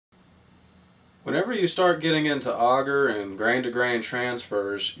Whenever you start getting into auger and grain-to-grain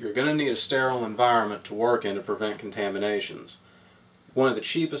transfers, you're going to need a sterile environment to work in to prevent contaminations. One of the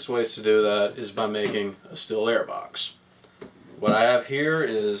cheapest ways to do that is by making a still air box. What I have here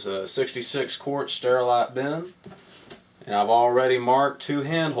is a 66 quart Sterilite bin, and I've already marked 2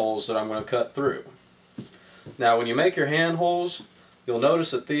 hand holes that I'm going to cut through. Now when you make your hand holes, you'll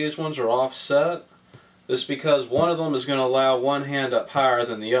notice that these ones are offset. This is because one of them is going to allow one hand up higher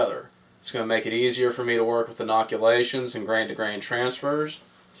than the other. It's going to make it easier for me to work with inoculations and grain-to-grain transfers,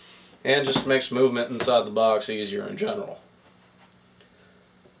 and just makes movement inside the box easier in general.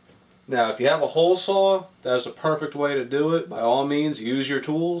 Now if you have a hole saw, that's a perfect way to do it. By all means, use your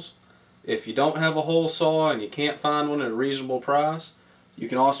tools. If you don't have a hole saw and you can't find one at a reasonable price, you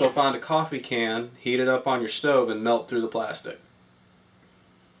can also find a coffee can, heat it up on your stove, and melt through the plastic.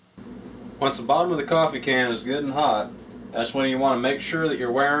 Once the bottom of the coffee can is good and hot, that's when you want to make sure that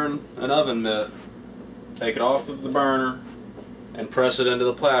you're wearing an oven mitt. Take it off of the burner and press it into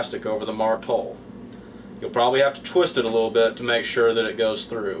the plastic over the marked hole. You'll probably have to twist it a little bit to make sure that it goes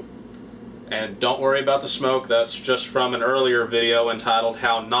through. And don't worry about the smoke, that's just from an earlier video entitled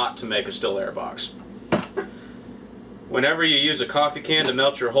How Not to Make a Still Air Box. Whenever you use a coffee can to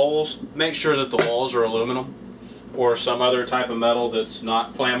melt your holes, make sure that the walls are aluminum or some other type of metal that's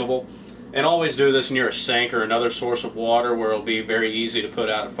not flammable. And always do this near a sink or another source of water where it'll be very easy to put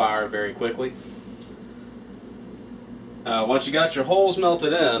out a fire very quickly. Once you got your holes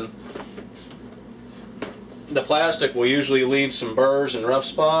melted in, the plastic will usually leave some burrs and rough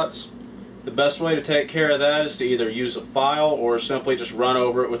spots. The best way to take care of that is to either use a file or simply just run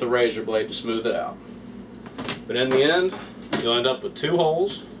over it with a razor blade to smooth it out. But in the end, you'll end up with 2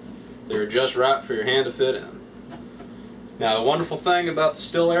 holes that are just right for your hand to fit in. Now the wonderful thing about the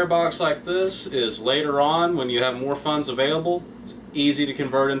still air box like this is later on when you have more funds available, it's easy to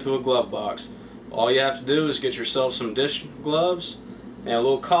convert into a glove box. All you have to do is get yourself some dish gloves and a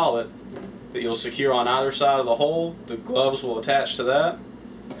little collet that you'll secure on either side of the hole. The gloves will attach to that.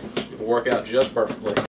 It will work out just perfectly.